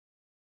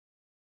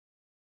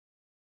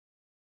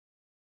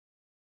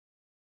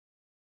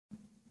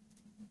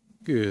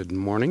Good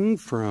morning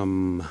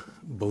from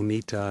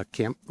Bonita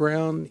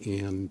Campground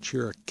in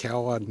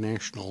Chiricahua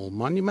National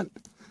Monument.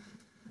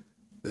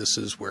 This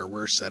is where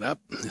we're set up.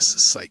 This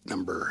is site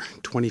number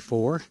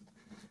 24.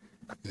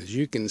 As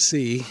you can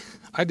see,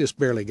 I just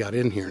barely got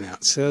in here now.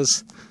 It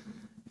says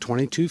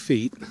 22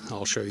 feet.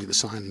 I'll show you the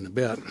sign in a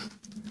bit.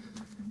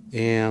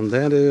 And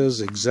that is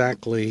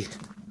exactly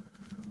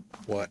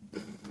what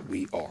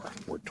we are.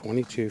 We're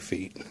 22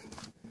 feet.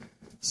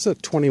 It's a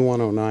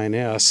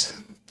 2109S.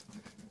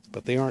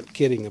 But they aren't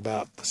kidding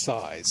about the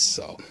size,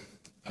 so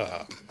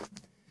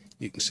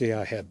you can see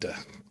I had to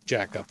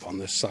jack up on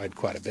this side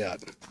quite a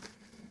bit.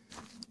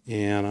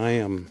 And I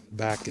am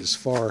back as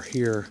far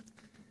here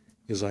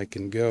as I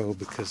can go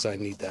because I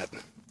need that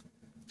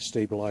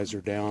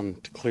stabilizer down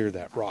to clear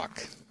that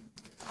rock.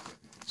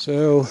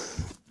 So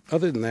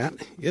other than that,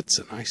 it's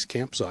a nice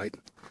campsite.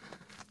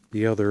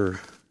 The other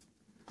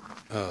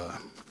two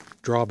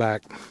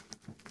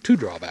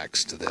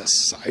drawbacks to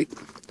this site.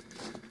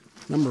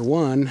 Number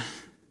one,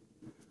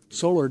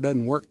 solar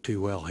doesn't work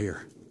too well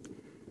here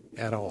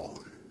at all,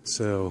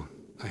 so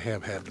I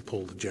have had to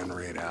pull the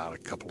generator out a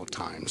couple of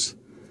times.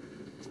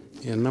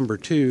 And number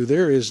two,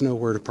 there is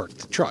nowhere to park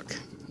the truck.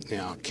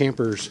 Now,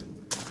 campers'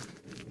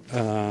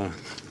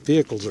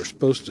 vehicles are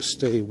supposed to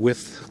stay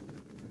with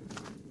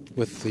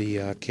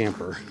the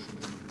camper,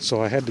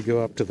 so I had to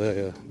go up to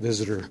the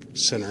visitor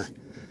center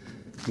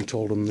and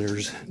told them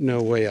there's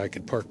no way I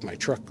could park my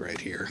truck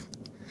right here.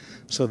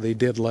 So they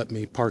did let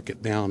me park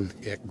it down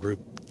at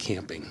group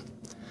camping.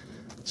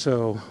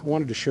 So I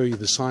wanted to show you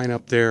the sign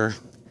up there,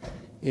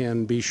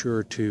 and be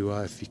sure to,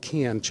 if you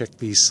can, check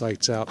these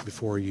sites out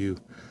before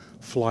you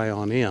fly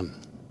on in.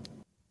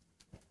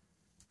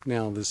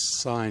 Now this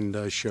sign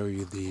does show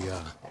you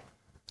the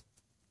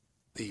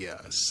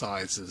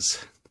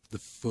sizes, the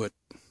foot,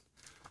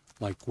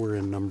 like we're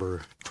in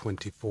number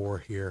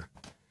 24 here.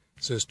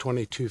 It says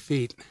 22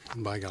 feet,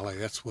 and by golly,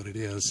 that's what it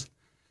is.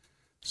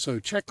 So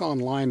check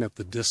online at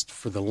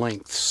for the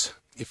lengths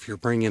if you're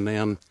bringing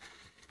in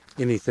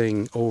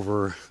anything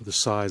over the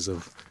size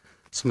of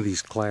some of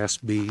these Class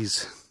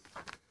B's,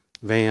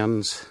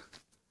 vans,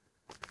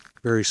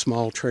 very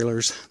small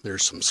trailers.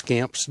 There's some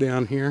scamps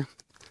down here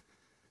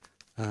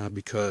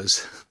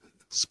because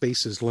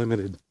space is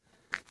limited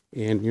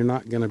and you're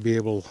not going to be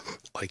able,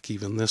 like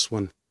even this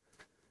one,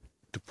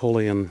 to pull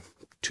in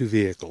two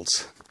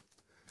vehicles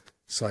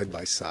side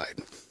by side.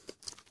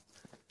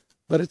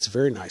 But it's a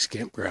very nice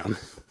campground.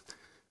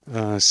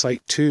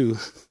 Site 2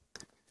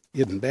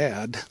 isn't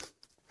bad.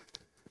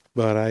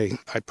 But I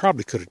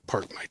probably could have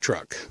parked my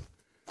truck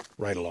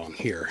right along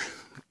here,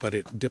 but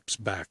it dips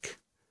back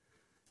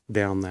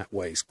down that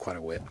ways quite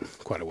a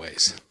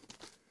ways.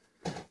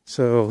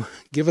 So,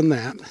 given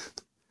that,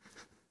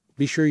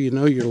 be sure you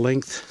know your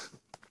length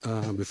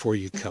before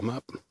you come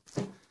up.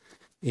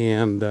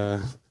 And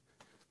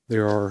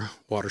there are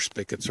water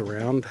spigots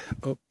around.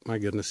 Oh my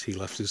goodness, he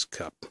left his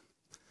cup.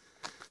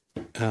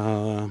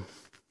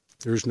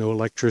 There's no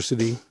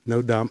electricity,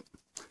 no dump.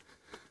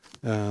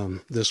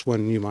 This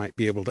one you might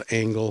be able to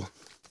angle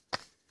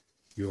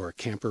your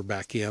camper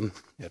back in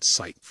at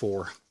site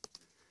 4,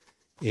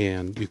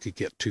 and you could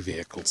get two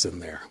vehicles in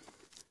there.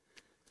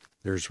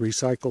 There's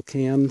recycle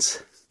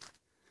cans,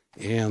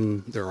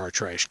 and there are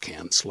trash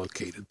cans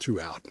located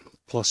throughout,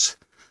 plus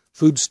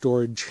food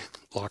storage,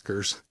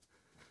 lockers,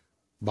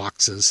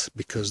 boxes,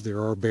 because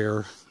there are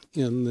bear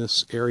in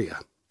this area.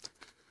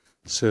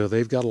 So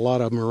they've got a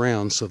lot of them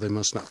around, so they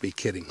must not be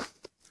kidding.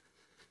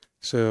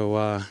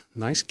 So,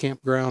 nice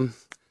campground.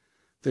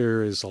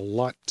 There is a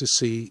lot to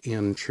see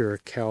in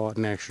Chiricahua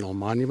National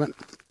Monument.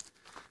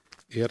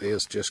 It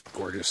is just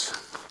gorgeous.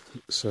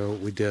 So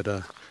we did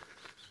about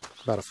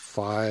a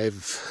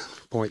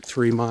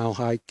 5.3 mile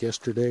hike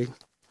yesterday.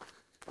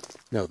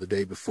 No, the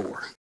day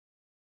before.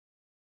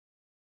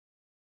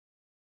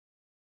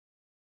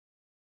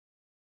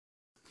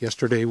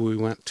 Yesterday we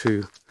went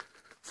to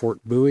Fort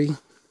Bowie,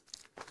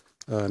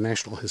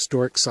 National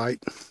Historic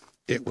Site.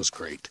 It was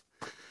great.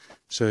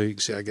 So you can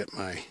see I got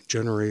my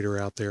generator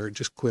out there. It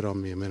just quit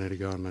on me a minute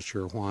ago. I'm not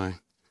sure why.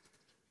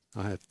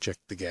 I had to check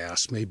the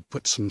gas. Maybe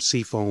put some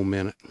seafoam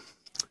in it.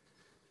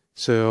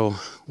 So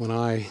when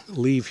I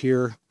leave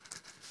here,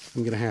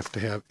 I'm going to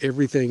have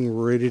everything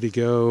ready to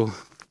go,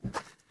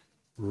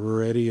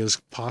 ready as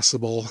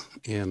possible,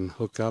 and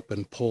hook up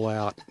and pull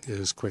out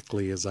as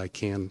quickly as I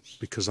can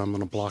because I'm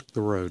going to block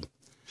the road.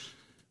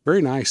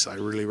 Very nice. I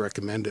really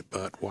recommend it,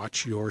 but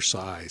watch your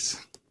size.